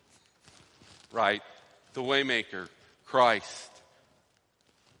right? The Waymaker, Christ.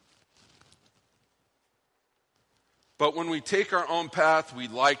 But when we take our own path, we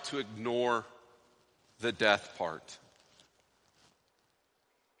like to ignore the death part.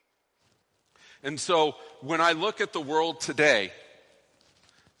 And so when I look at the world today,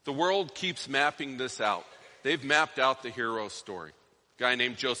 the world keeps mapping this out. They've mapped out the hero story. A guy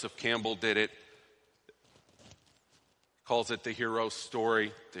named Joseph Campbell did it. Calls it the hero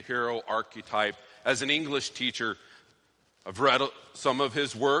story, the hero archetype. As an English teacher, I've read some of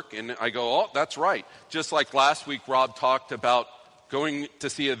his work, and I go, oh, that's right. Just like last week, Rob talked about going to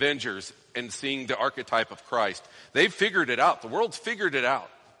see Avengers and seeing the archetype of Christ. They've figured it out. The world's figured it out.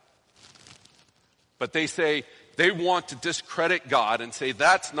 But they say they want to discredit God and say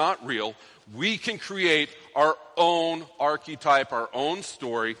that's not real. We can create our own archetype, our own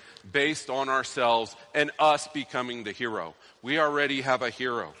story based on ourselves and us becoming the hero. We already have a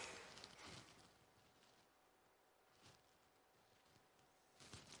hero.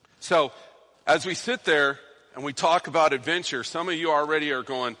 So, as we sit there and we talk about adventure, some of you already are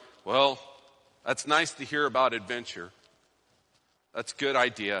going, well, that's nice to hear about adventure. That's a good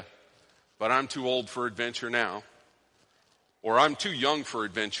idea, but I'm too old for adventure now. Or I'm too young for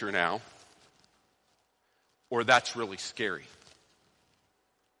adventure now. Or that's really scary.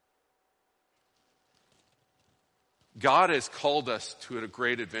 God has called us to a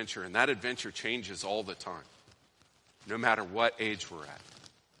great adventure, and that adventure changes all the time, no matter what age we're at.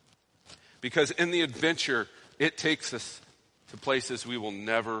 Because in the adventure, it takes us to places we will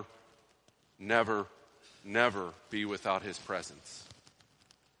never, never, never be without His presence.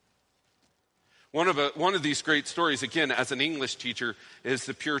 One of these great stories, again, as an English teacher, is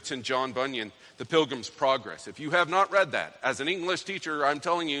the Puritan John Bunyan, The Pilgrim's Progress. If you have not read that, as an English teacher, I'm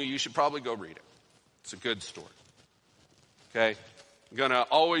telling you, you should probably go read it. It's a good story. Okay? I'm going to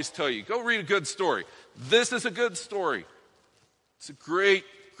always tell you, go read a good story. This is a good story. It's a great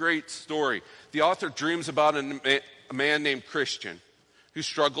story. The author dreams about a man named Christian who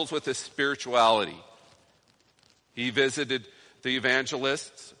struggles with his spirituality. He's visited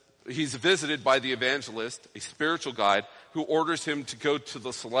by the evangelist, a spiritual guide, who orders him to go to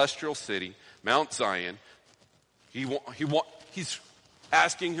the celestial city, Mount Zion. He's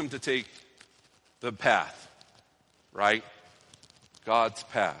asking him to take the path, right? God's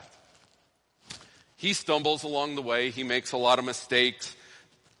path. He stumbles along the way. He makes a lot of mistakes.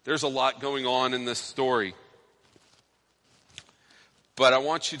 There's a lot going on in this story. But I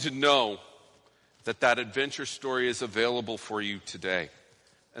want you to know that adventure story is available for you today.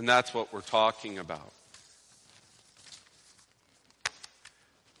 And that's what we're talking about.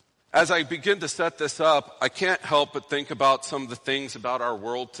 As I begin to set this up, I can't help but think about some of the things about our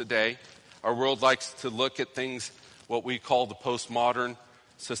world today. Our world likes to look at things, what we call the postmodern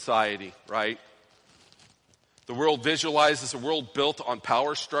society, right? The world visualizes a world built on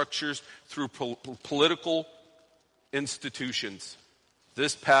power structures through political institutions.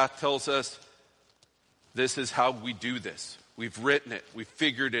 This path tells us this is how we do this. We've written it. We've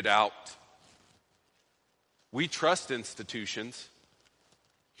figured it out. We trust institutions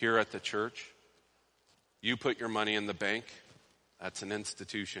here at the church. You put your money in the bank. That's an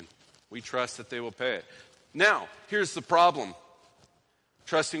institution. We trust that they will pay it. Now, here's the problem.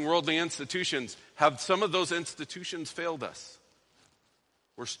 Trusting worldly institutions, have some of those institutions failed us?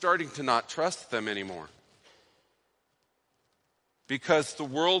 We're starting to not trust them anymore. Because the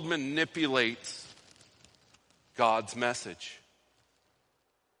world manipulates God's message.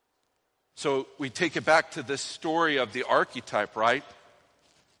 So we take it back to this story of the archetype, right?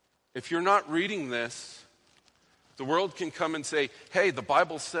 If you're not reading this, the world can come and say, hey, the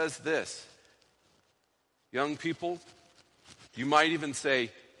Bible says this. Young people, you might even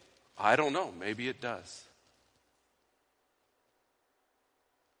say, I don't know, maybe it does.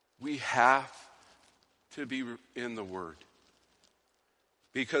 We have to be in the Word.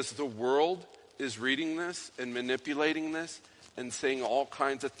 Because the world is reading this and manipulating this and saying all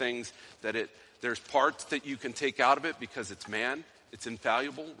kinds of things that there's parts that you can take out of it because it's man, it's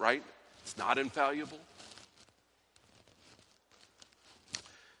infallible, right? It's not infallible.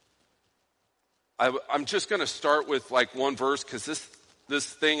 I'm just going to start with like one verse because this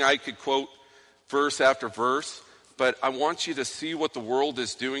thing I could quote verse after verse, but I want you to see what the world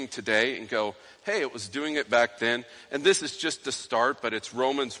is doing today and go, hey, it was doing it back then. And this is just the start, but it's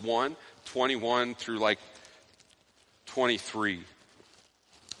Romans 1:21 through like 23.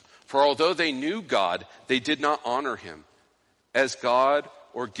 For although they knew God, they did not honor him as God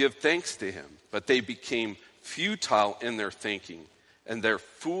or give thanks to him, but they became futile in their thinking, and their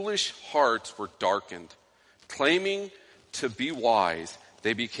foolish hearts were darkened. Claiming to be wise,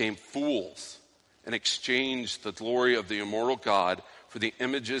 they became fools and exchanged the glory of the immortal God for the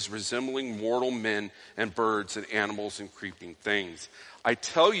images resembling mortal men and birds and animals and creeping things. I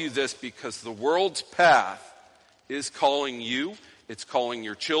tell you this because the world's path is calling you, it's calling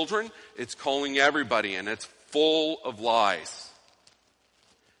your children, it's calling everybody, and it's full of lies.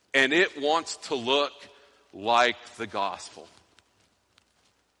 And it wants to look like the gospel.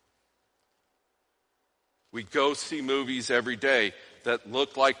 We go see movies every day that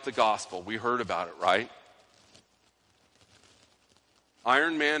look like the gospel. We heard about it, right?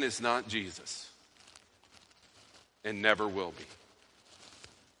 Iron Man is not Jesus and never will be.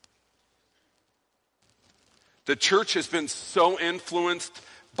 The church has been so influenced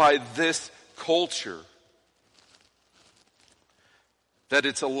by this culture that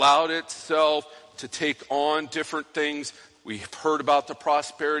it's allowed itself to take on different things. We've heard about the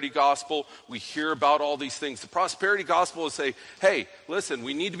prosperity gospel. We hear about all these things. The prosperity gospel is say, hey, listen,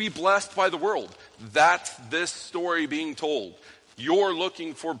 we need to be blessed by the world. That's this story being told. You're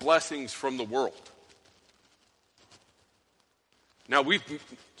looking for blessings from the world. Now we've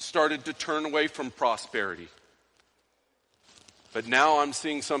started to turn away from prosperity. But now I'm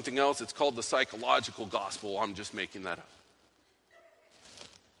seeing something else. It's called the psychological gospel. I'm just making that up.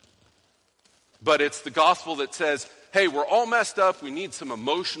 But it's the gospel that says, hey, we're all messed up. We need some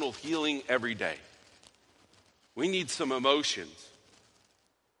emotional healing every day. We need some emotions.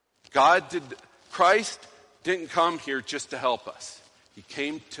 Christ didn't come here just to help us. He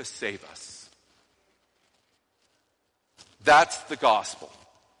came to save us. That's the gospel.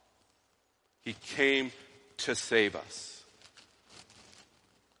 He came to save us.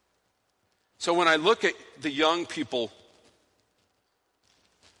 So when I look at the young people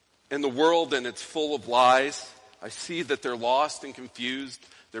in the world and it's full of lies, I see that they're lost and confused.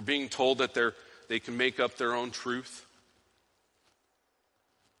 They're being told that they can make up their own truth.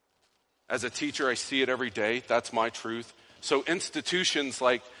 As a teacher, I see it every day. That's my truth. So institutions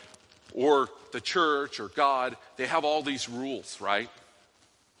like, or the church or God, they have all these rules, right?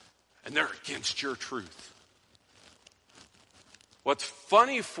 And they're against your truth. What's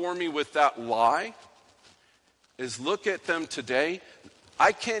funny for me with that lie is look at them today.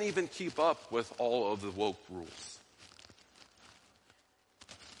 I can't even keep up with all of the woke rules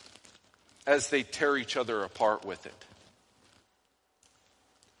as they tear each other apart with it.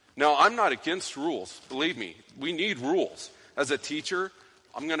 Now, I'm not against rules. Believe me, we need rules. As a teacher,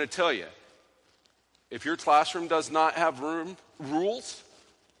 I'm going to tell you, if your classroom does not have rules,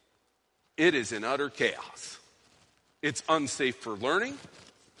 it is in utter chaos. It's unsafe for learning.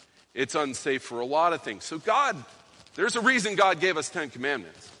 It's unsafe for a lot of things. So God, there's a reason God gave us 10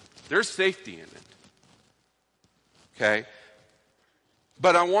 commandments. There's safety in it. Okay?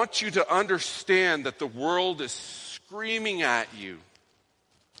 But I want you to understand that the world is screaming at you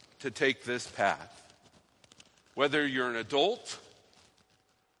to take this path. Whether you're an adult,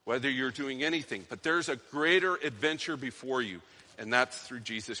 whether you're doing anything. But there's a greater adventure before you, and that's through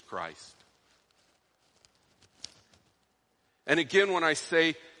Jesus Christ. And again, when I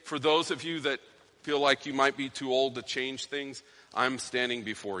say, for those of you that feel like you might be too old to change things, I'm standing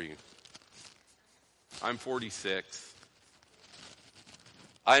before you. I'm 46.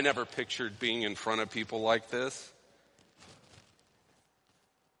 I never pictured being in front of people like this.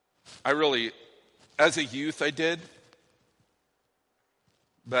 As a youth I did,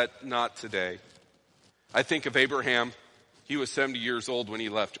 but not today. I think of Abraham. He was 70 years old when he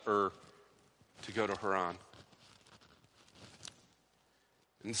left Ur to go to Haran.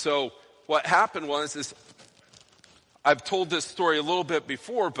 And so what happened was I've told this story a little bit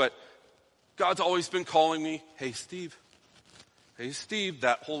before, but God's always been calling me, hey, Steve,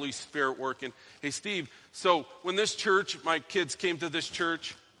 that Holy Spirit working. Hey, Steve, so when this church, my kids came to this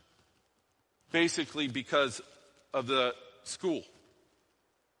church, basically because of the school.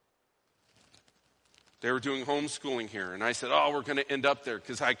 They were doing homeschooling here, and I said, we're going to end up there,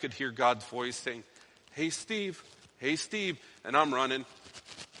 because I could hear God's voice saying, hey, Steve, and I'm running.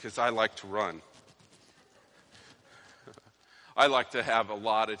 Because I like to run. I like to have a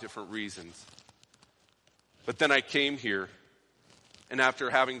lot of different reasons. But then I came here, and after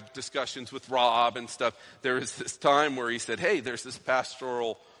having discussions with Rob and stuff, there was this time where he said, hey, there's this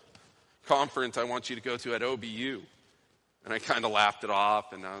pastoral conference I want you to go to at OBU. And I kind of laughed it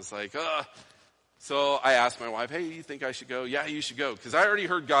off, and I was like, So I asked my wife, hey, you think I should go? Yeah, you should go. Because I already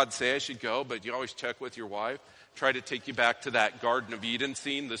heard God say I should go, but you always check with your wife. Try to take you back to that Garden of Eden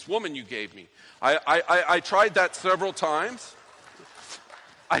scene, this woman you gave me. I tried that several times.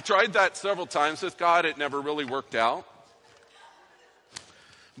 With God. It never really worked out.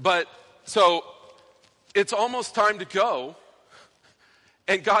 But so it's almost time to go.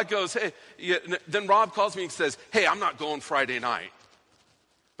 And God goes, hey, then Rob calls me and says, hey, I'm not going Friday night,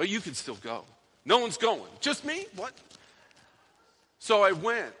 but you can still go. No one's going. Just me? What? So I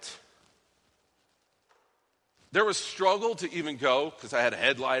went. There was struggle to even go because I had a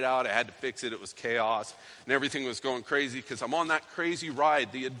headlight out. I had to fix it. It was chaos. And everything was going crazy because I'm on that crazy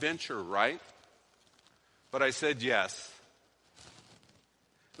ride, the adventure, right? But I said yes.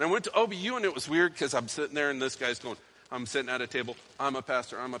 And I went to OBU, and it was weird because I'm sitting there and this guy's going, I'm sitting at a table. I'm a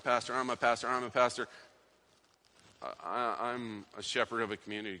pastor. I'm a pastor. I'm a pastor. I'm a pastor. I'm a shepherd of a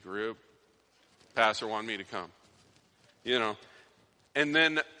community group. Pastor wanted me to come. You know. And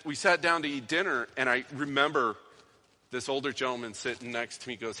then we sat down to eat dinner, and I remember this older gentleman sitting next to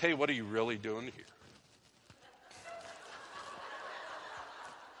me goes, hey, what are you really doing here?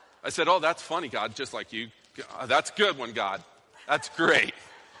 I said, oh, that's funny, God, just like you. That's a good one, God. That's great.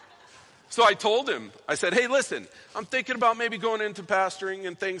 So I told him, I said, hey, listen, I'm thinking about maybe going into pastoring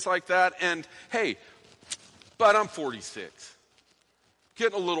and things like that. And hey, but I'm 46.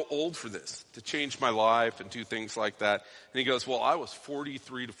 Getting a little old for this, to change my life and do things like that. And he goes, well, I was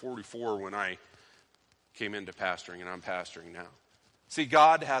 43 to 44 when I came into pastoring, and I'm pastoring now. See,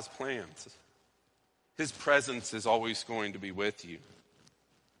 God has plans. His presence is always going to be with you.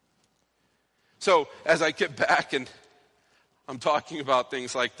 So as I get back and I'm talking about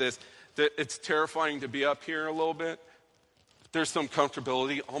things like this, that it's terrifying to be up here a little bit. There's some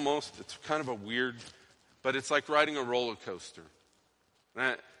comfortability almost. It's kind of a weird, but it's like riding a roller coaster.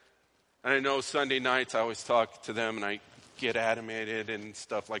 And I know Sunday nights I always talk to them and I get animated and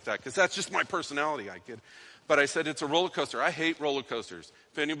stuff like that because that's just my personality. But I said it's a roller coaster. I hate roller coasters.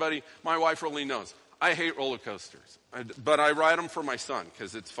 If anybody, my wife really knows, I hate roller coasters. But I ride them for my son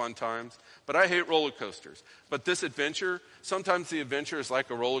because it's fun times. But I hate roller coasters. But this adventure, sometimes the adventure is like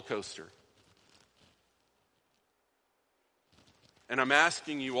a roller coaster. And I'm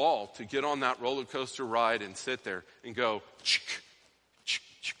asking you all to get on that roller coaster ride and sit there and go,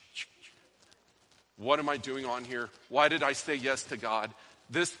 what am I doing on here? Why did I say yes to God?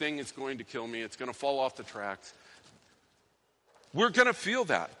 This thing is going to kill me. It's going to fall off the tracks. We're going to feel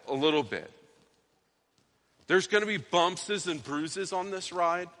that a little bit. There's going to be bumps and bruises on this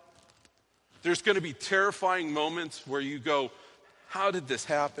ride. There's going to be terrifying moments where you go, how did this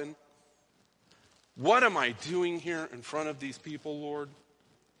happen? What am I doing here in front of these people, Lord?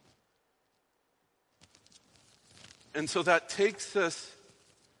 And so that takes us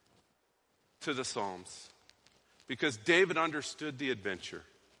to the Psalms, because David understood the adventure.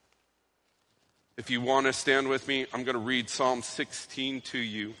 If you want to stand with me, I'm going to read Psalm 16 to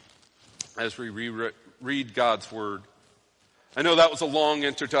you as we read God's word. I know that was a long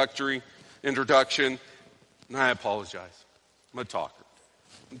introduction, and I apologize. I'm a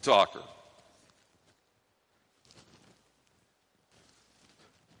talker.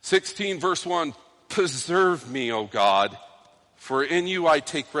 16 verse 1, preserve me, O God, for in you I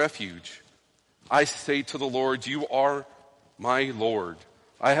take refuge. I say to the Lord, you are my Lord.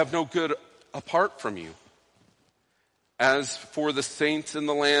 I have no good apart from you. As for the saints in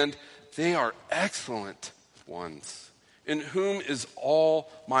the land, they are excellent ones, in whom is all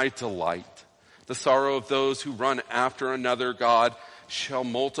my delight. The sorrow of those who run after another God shall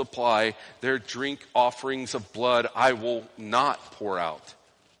multiply. Their drink offerings of blood I will not pour out,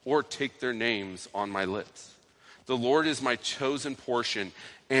 or take their names on my lips. The Lord is my chosen portion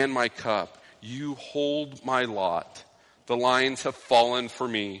and my cup. You hold my lot. The lines have fallen for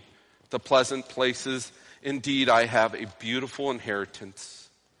me. The pleasant places, indeed, I have a beautiful inheritance.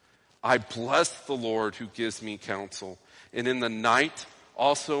 I bless the Lord who gives me counsel, and in the night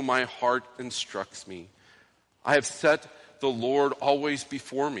also my heart instructs me. I have set the Lord always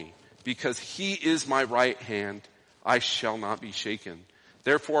before me, because he is my right hand. I shall not be shaken.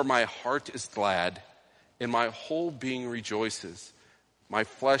 Therefore my heart is glad, and my whole being rejoices. My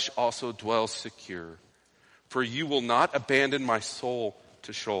flesh also dwells secure. For you will not abandon my soul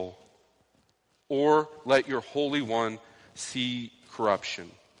to Sheol, or let your Holy One see corruption.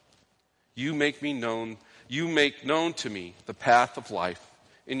 You make known to me the path of life.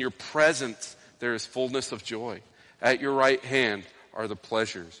 In your presence there is fullness of joy. At your right hand are the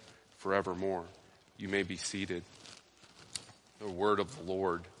pleasures forevermore. You may be seated. The word of the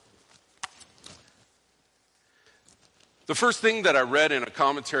Lord. The first thing that I read in a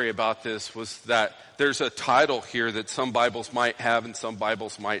commentary about this was that there's a title here that some Bibles might have and some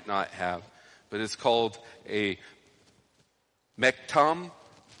Bibles might not have. But it's called a Mektam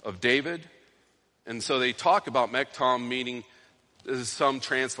of David. And so they talk about Mektam meaning, some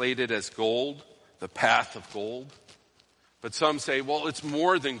translate it as gold, the path of gold. But some say, well, it's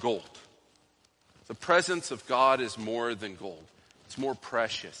more than gold. The presence of God is more than gold. It's more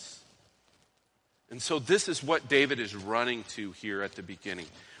precious. And so this is what David is running to here at the beginning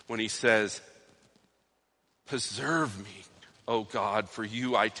when he says, preserve me, O God, for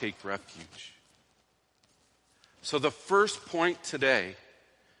you I take refuge. So the first point today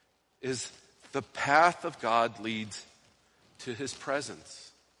is the path of God leads to his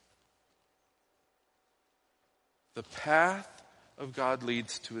presence. The path of God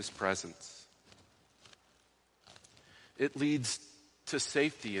leads to his presence. It leads to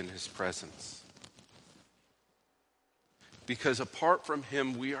safety in his presence. Because apart from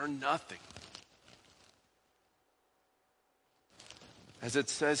him, we are nothing. As it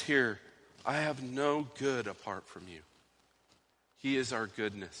says here, I have no good apart from you. He is our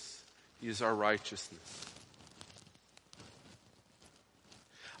goodness. He is our righteousness.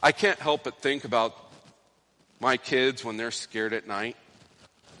 I can't help but think about my kids when they're scared at night.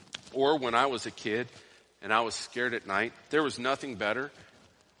 Or when I was a kid and I was scared at night. There was nothing better.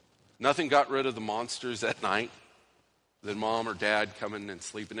 Nothing got rid of the monsters at night than mom or dad coming and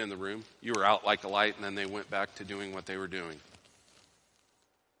sleeping in the room. You were out like a light and then they went back to doing what they were doing.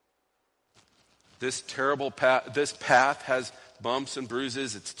 This path has bumps and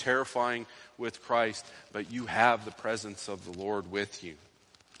bruises. It's terrifying with Christ, but you have the presence of the Lord with you.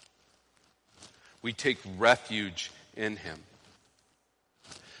 We take refuge in him.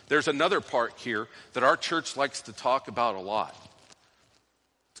 There's another part here that our church likes to talk about a lot.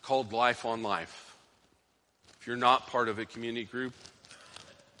 It's called Life on Life. If you're not part of a community group,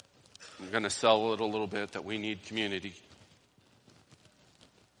 I'm going to sell it a little bit that we need community.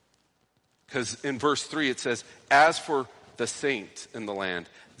 Because in verse 3 it says, as for the saints in the land,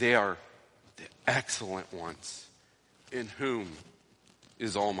 they are the excellent ones, in whom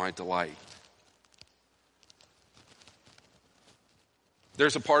is all my delight.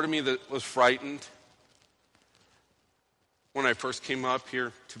 There's a part of me that was frightened when I first came up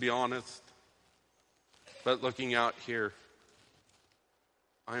here, to be honest. But looking out here,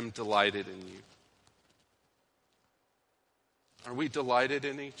 I am delighted in you. Are we delighted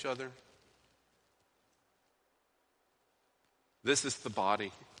in each other? This is the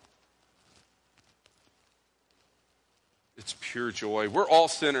body. It's pure joy. We're all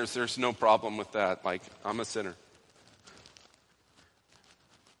sinners. There's no problem with that. Like, I'm a sinner.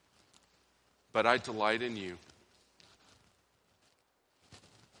 But I delight in you.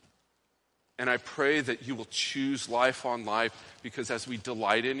 And I pray that you will choose Life on Life, because as we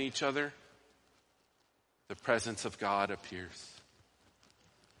delight in each other, the presence of God appears.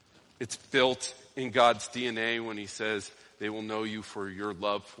 It's built in God's DNA when he says they will know you for your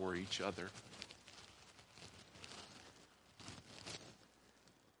love for each other.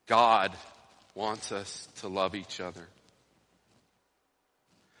 God wants us to love each other.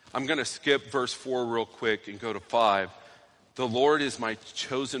 I'm going to skip verse 4 real quick and go to 5. The Lord is my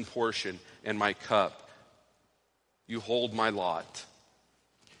chosen portion and my cup. You hold my lot.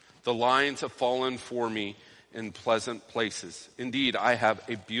 The lines have fallen for me in pleasant places. Indeed, I have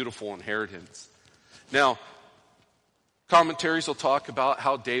a beautiful inheritance. Now, commentaries will talk about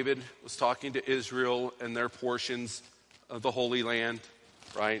how David was talking to Israel and their portions of the Holy Land,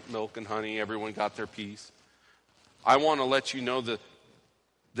 right? Milk and honey, everyone got their piece. I want to let you know that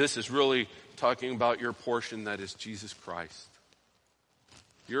this is really talking about your portion that is Jesus Christ.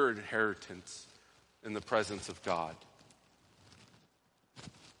 Your inheritance in the presence of God.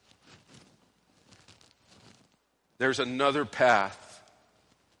 There's another path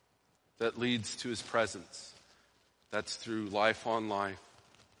that leads to his presence. That's through Life on Life,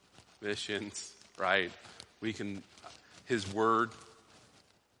 missions, right? His word,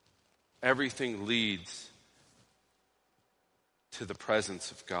 everything leads to the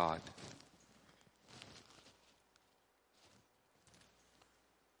presence of God.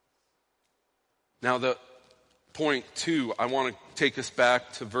 Now the point 2, I want to take us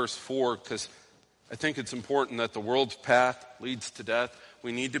back to verse 4, because I think it's important that the world's path leads to death.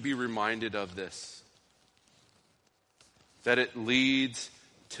 We need to be reminded of this, that it leads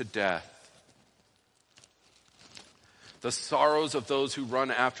to death. The sorrows of those who run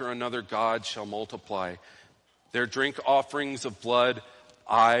after another god shall multiply. Their drink offerings of blood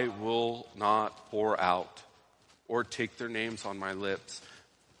I will not pour out, or take their names on my lips.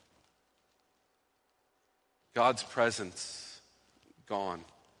 God's presence gone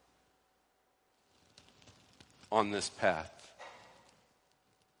on this path.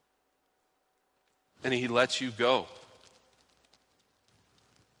 And he lets you go.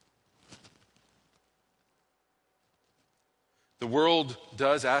 The world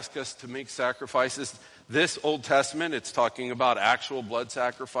does ask us to make sacrifices. This Old Testament, it's talking about actual blood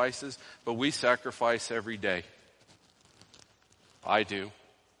sacrifices, but we sacrifice every day. I do.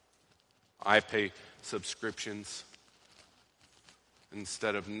 I pay subscriptions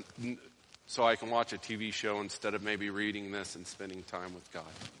instead of so I can watch a TV show instead of maybe reading this and spending time with God.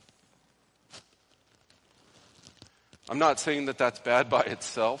 I'm not saying that that's bad by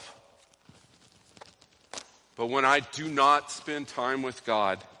itself, but when I do not spend time with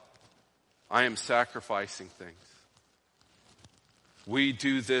God, I am sacrificing things. We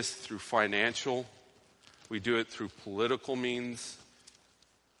do this through financial, we do it through political means.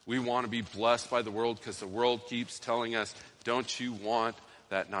 We want to be blessed by the world because the world keeps telling us, don't you want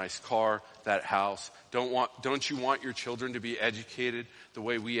that nice car, that house? Don't you want your children to be educated the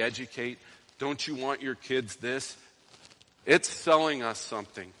way we educate? Don't you want your kids this? It's selling us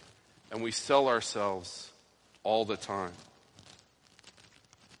something, and we sell ourselves all the time.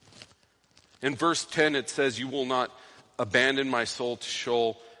 In verse 10, it says, you will not abandon my soul to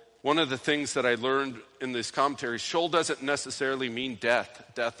Sheol. One of the things that I learned in this commentary, Sheol doesn't necessarily mean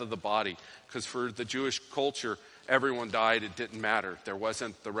death of the body. Because for the Jewish culture, everyone died, it didn't matter. There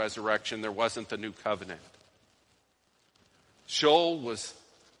wasn't the resurrection, there wasn't the new covenant. Sheol was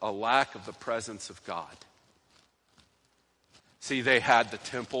a lack of the presence of God. See, they had the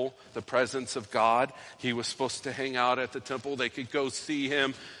temple, the presence of God. He was supposed to hang out at the temple. They could go see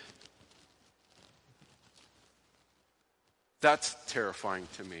him. That's terrifying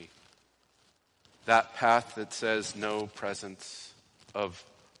to me. That path that says no presence of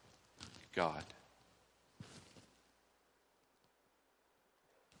God.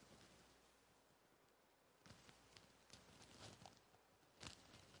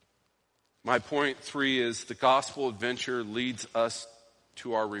 My point 3 is the gospel adventure leads us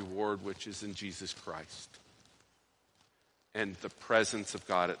to our reward, which is in Jesus Christ. And the presence of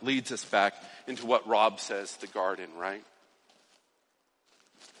God. It leads us back into what Rob says, the garden, right?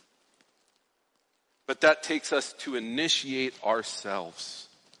 But that takes us to initiate ourselves,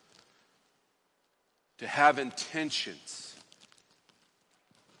 to have intentions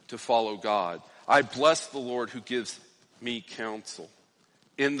to follow God. I bless the Lord who gives me counsel.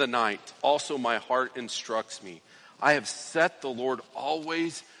 In the night, also my heart instructs me. I have set the Lord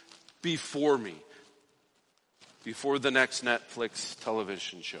always before me, before the next Netflix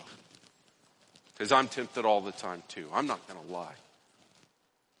television show. Because I'm tempted all the time too. I'm not going to lie.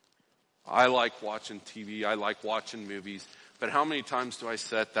 I like watching TV. I like watching movies. But how many times do I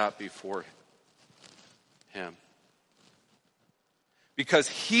set that before him? Because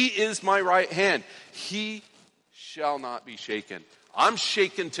he is my right hand. He shall not be shaken. I'm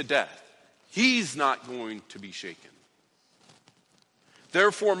shaken to death. He's not going to be shaken.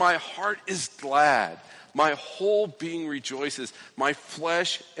 Therefore, my heart is glad. My whole being rejoices. My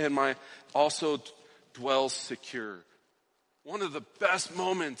flesh and my also dwells secure. One of the best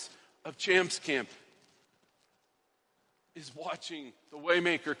moments of Champs Camp is watching the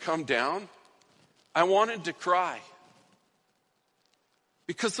Waymaker come down. I wanted to cry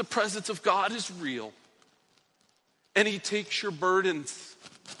because the presence of God is real and he takes your burdens.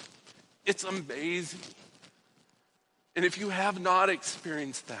 It's amazing. And if you have not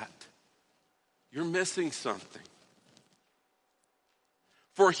experienced that, you're missing something.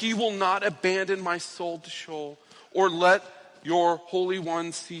 For he will not abandon my soul to Sheol or let your Holy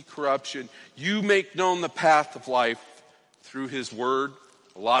One see corruption. You make known the path of life through his word.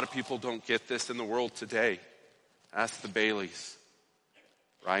 A lot of people don't get this in the world today. Ask the Baileys,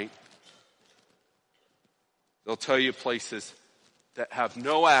 right? They'll tell you places that have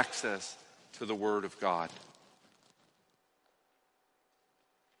no access to the word of God.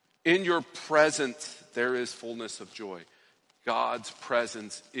 In your presence, there is fullness of joy. God's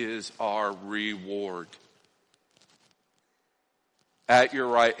presence is our reward. At your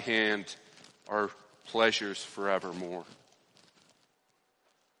right hand are pleasures forevermore.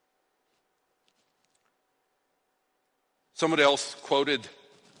 Somebody else quoted,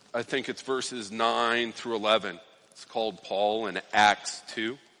 I think it's verses 9 through 11. It's called Paul in Acts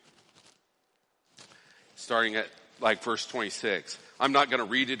 2. Starting at like verse 26. I'm not going to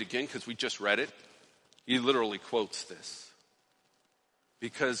read it again because we just read it. He literally quotes this.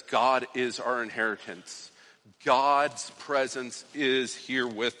 Because God is our inheritance. God's presence is here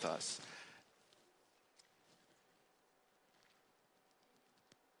with us.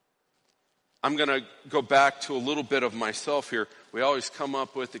 I'm going to go back to a little bit of myself here. We always come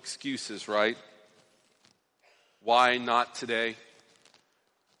up with excuses, right? Why not today?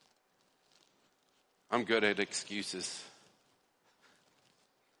 I'm good at excuses.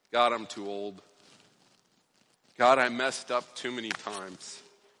 God, I'm too old. God, I messed up too many times.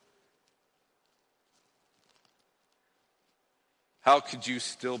 How could you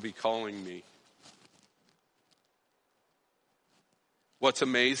still be calling me? What's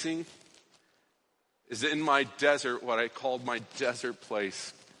amazing is in my desert, what I called my desert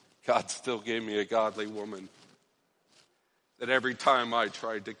place, God still gave me a godly woman. That every time I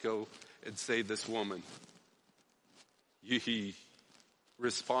tried to go and save this woman, he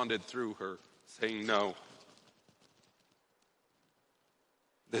responded through her saying, no,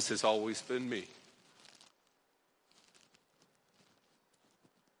 this has always been me.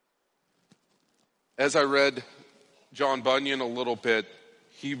 As I read John Bunyan a little bit,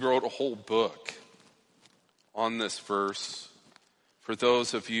 he wrote a whole book on this verse. For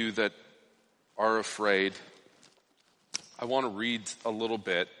those of you that are afraid, I want to read a little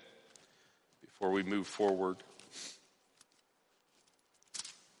bit before we move forward.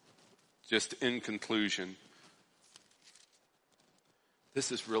 Just in conclusion, this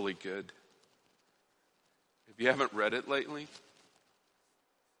is really good. If you haven't read it lately,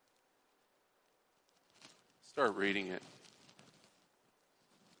 start reading it.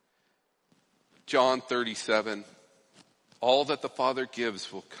 John 37, all that the Father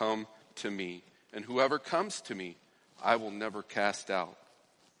gives will come to me, and whoever comes to me, I will never cast out.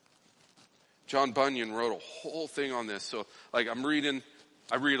 John Bunyan wrote a whole thing on this. So, I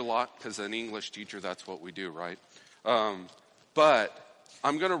read a lot because as an English teacher, that's what we do, right? But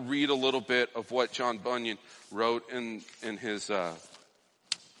I'm going to read a little bit of what John Bunyan wrote in his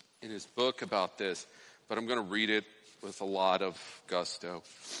book about this. But I'm going to read it with a lot of gusto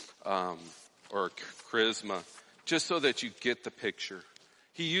or charisma, just so that you get the picture.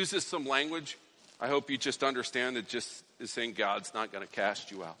 He uses some language. I hope you just understand that just is saying God's not going to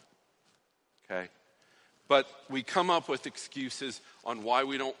cast you out. Okay? But we come up with excuses on why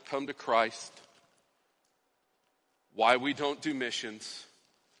we don't come to Christ, why we don't do missions,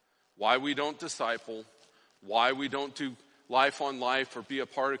 why we don't disciple, why we don't do life on life or be a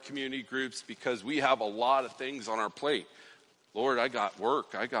part of community groups, because we have a lot of things on our plate. Lord, I got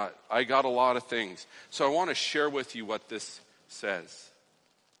work. I got a lot of things. So I want to share with you what this says.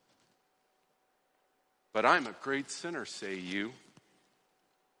 But I'm a great sinner, say you.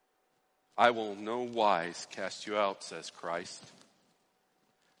 I will no wise cast you out, says Christ.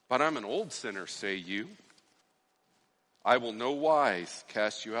 But I'm an old sinner, say you. I will no wise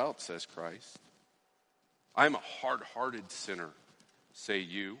cast you out, says Christ. I'm a hard-hearted sinner, say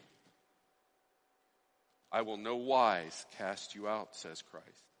you. I will no wise cast you out, says Christ.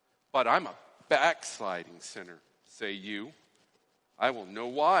 But I'm a backsliding sinner, say you. I will no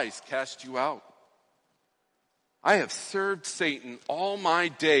wise cast you out. I have served Satan all my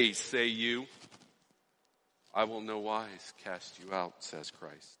days, say you. I will no wise cast you out, says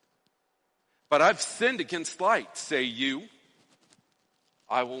Christ. But I've sinned against light, say you.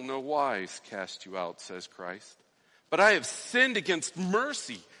 I will no wise cast you out, says Christ. But I have sinned against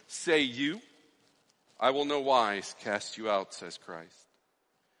mercy, say you. I will no wise cast you out, says Christ.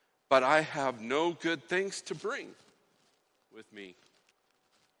 But I have no good things to bring with me,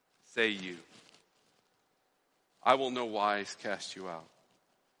 say you. I will no wise cast you out.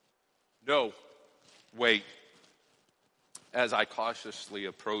 No, wait. As I cautiously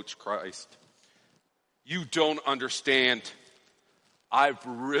approach Christ, you don't understand. I've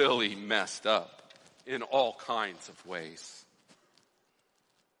really messed up in all kinds of ways.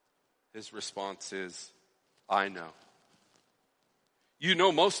 His response is, I know. You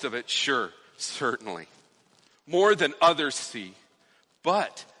know most of it, sure, certainly. More than others see.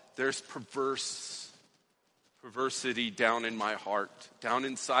 But there's perversity down in my heart, down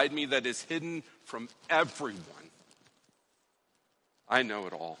inside me that is hidden from everyone. I know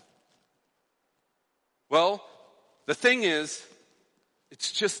it all. Well, the thing is,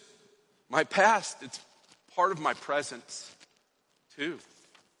 it's just my past. It's part of my present, too.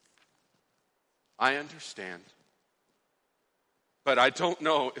 I understand. But I don't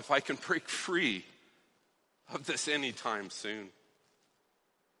know if I can break free of this anytime soon.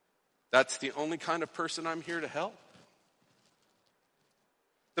 That's the only kind of person I'm here to help.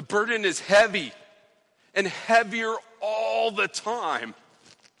 The burden is heavy and heavier all the time.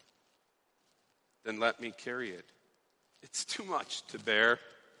 Then let me carry it. It's too much to bear.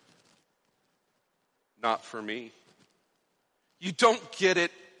 Not for me. You don't get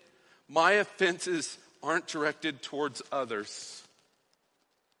it. My offenses aren't directed towards others.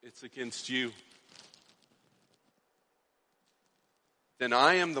 It's against you. Then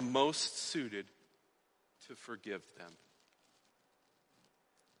I am the most suited to forgive them.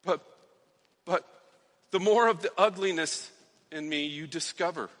 But the more of the ugliness in me you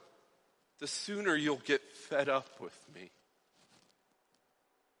discover, the sooner you'll get fed up with me.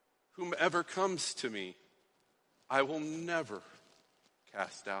 Whomever comes to me, I will never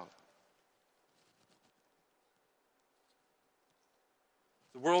cast out.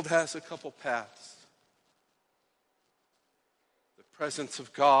 The world has a couple paths. The presence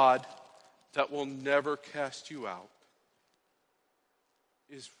of God that will never cast you out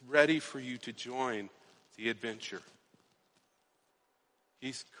is ready for you to join the adventure.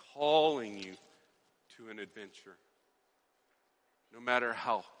 He's calling you to an adventure. No matter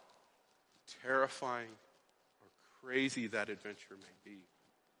how terrifying or crazy that adventure may be.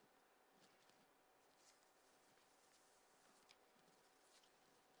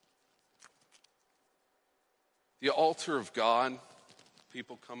 The altar of God,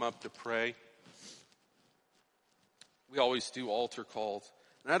 people come up to pray. We always do altar calls.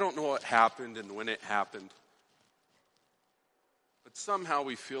 And I don't know what happened and when it happened. But somehow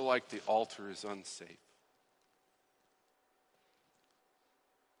we feel like the altar is unsafe.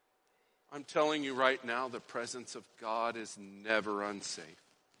 I'm telling you right now, the presence of God is never unsafe.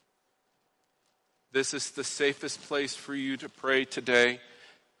 This is the safest place for you to pray today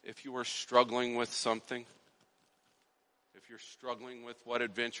if you are struggling with something. If you're struggling with what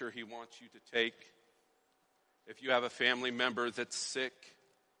adventure He wants you to take. If you have a family member that's sick.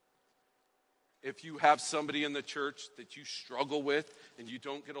 If you have somebody in the church that you struggle with and you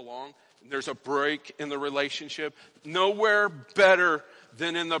don't get along, and there's a break in the relationship, nowhere better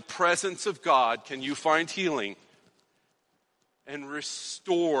than in the presence of God can you find healing and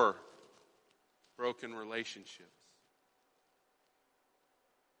restore broken relationships.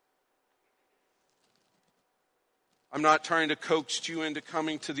 I'm not trying to coax you into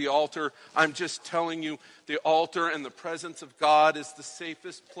coming to the altar. I'm just telling you the altar and the presence of God is the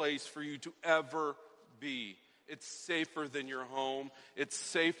safest place for you to ever be. It's safer than your home. It's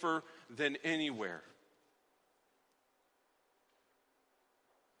safer than anywhere.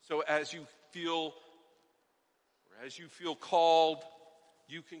 So as you feel called,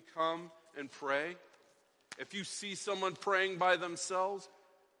 you can come and pray. If you see someone praying by themselves,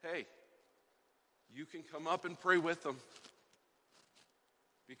 hey, you can come up and pray with them.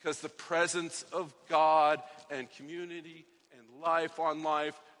 Because the presence of God and community and life on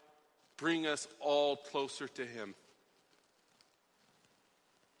life bring us all closer to Him.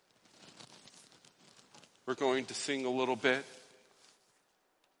 We're going to sing a little bit.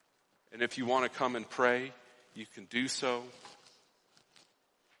 And if you want to come and pray, you can do so.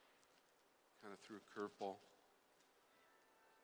 Kind of threw a curveball.